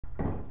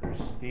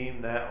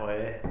Team that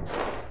way.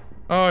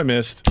 Oh, I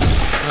missed.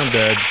 I'm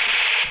dead.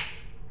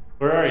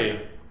 Where are you?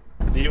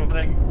 Do you want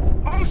to...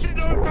 Oh shit,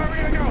 no, where are we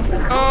gonna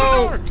go?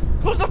 Oh!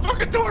 Close the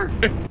fucking door!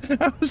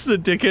 That was the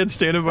dickhead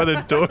standing by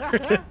the door.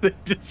 They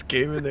just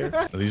came in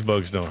there. These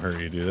bugs don't hurt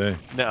you, do they?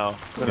 No.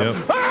 Yep.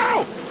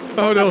 Oh!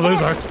 Oh no,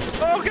 those are...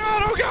 Oh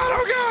god, oh god,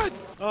 oh god!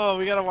 Oh,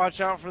 we gotta watch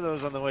out for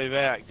those on the way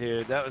back,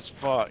 dude. That was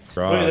fucked.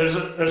 Right.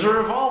 Wait, there's a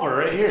revolver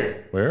right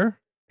here. Where?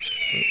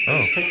 Oh.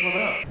 Let's pick one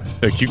up.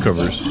 Hey,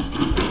 cucumbers.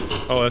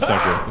 Oh, that's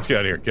not good. Let's get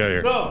out of here. Get out of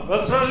here. No,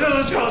 let's go.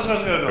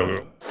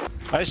 Go.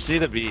 I see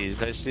the bees.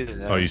 I see the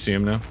nets. Oh, you see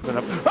him now?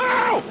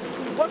 Ow!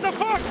 What the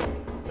fuck?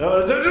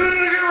 No,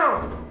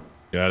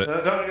 Got it.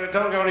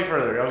 don't go any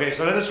further. Okay,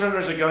 so in this room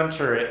there's a gun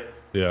turret.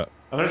 Yeah.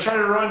 I'm gonna try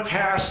to run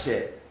past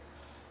it.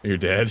 You're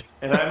dead.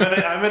 And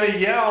I'm gonna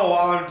yell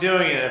while I'm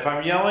doing it. If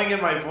I'm yelling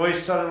and my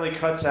voice suddenly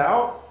cuts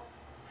out,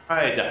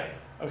 I die.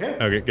 Okay?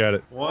 Okay, got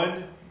it.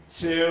 1,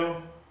 2,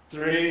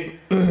 3.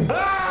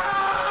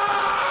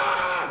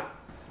 Ah!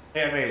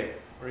 Hey, I made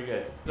it. We're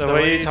good. The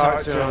way you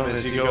talk to him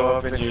is you go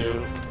up and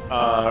you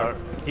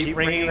keep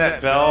ringing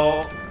that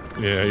bell.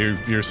 Yeah,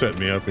 you're setting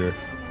me up here.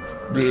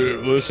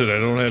 Listen, I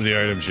don't have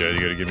the items yet. You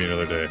gotta give me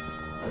another day.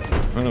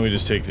 Why don't we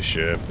just take the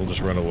ship? We'll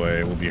just run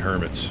away. We'll be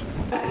hermits.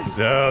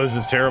 No, this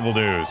is terrible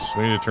news.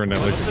 We need to turn that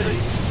light to green.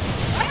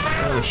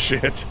 Oh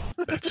shit.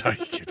 That's how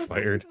you get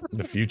fired in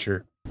the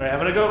future. Alright, I'm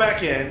gonna go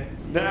back in.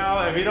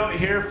 Now, if you don't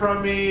hear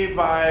from me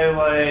by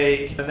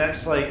like the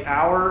next like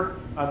hour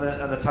on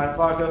the time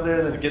clock up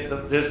there, then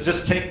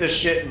just take this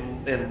shit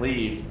and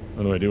leave.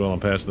 What do I do while I'm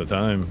passing the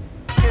time?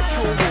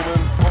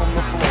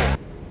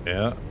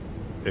 Yeah.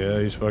 Yeah,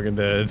 he's fucking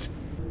dead.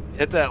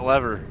 Hit that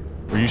lever.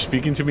 Were you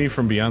speaking to me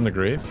from beyond the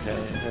grave? Okay,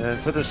 and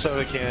then put the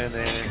soda can in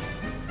there.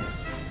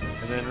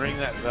 And then ring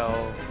that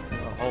bell a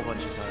whole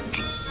bunch of times.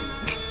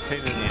 Pain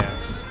in the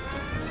ass.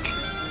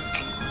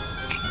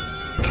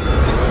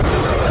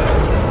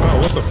 Oh,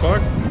 what the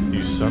fuck?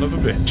 You son of a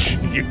bitch.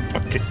 You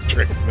fucking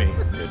tricked me,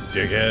 you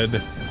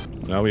dickhead.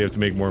 Now we have to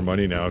make more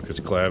money now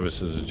because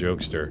Clavis is a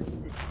jokester.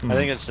 I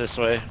think it's this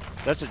way.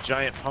 That's a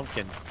giant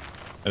pumpkin.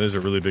 That is a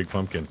really big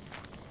pumpkin.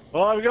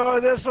 Well, I'm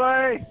going this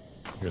way!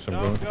 I guess I'm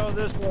Don't going.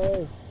 go this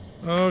way.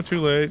 Oh, too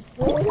late.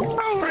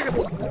 Oh, we're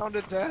gonna be down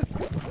to death.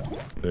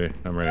 Hey,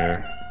 I'm right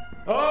here.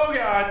 Oh,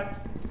 God!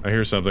 I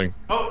hear something.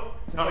 Oh,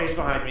 no, he's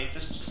behind me.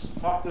 Just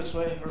walk this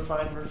way. We're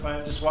fine, we're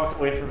fine. Just walk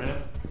away from him.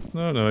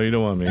 No, you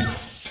don't want me.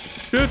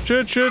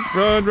 Shit.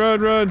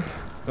 Run.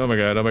 Oh my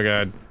god.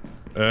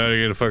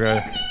 Get the fuck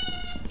out.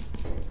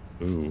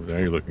 Ooh, now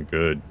you're looking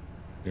good.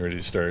 You ready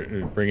to start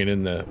bringing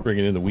in the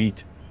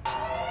wheat.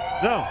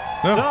 No.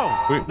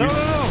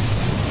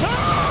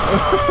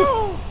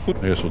 I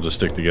guess we'll just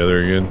stick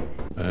together again.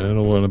 I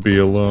don't want to be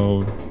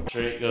alone.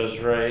 Straight goes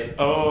right.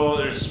 Oh,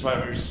 there's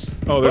spiders.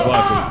 Oh, there's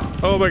lots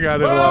of. Oh my god,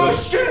 there's a lot of.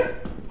 Oh shit!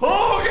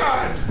 Oh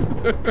god!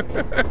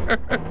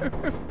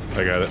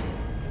 I got it.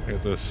 I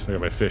got this. I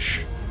got my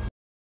fish.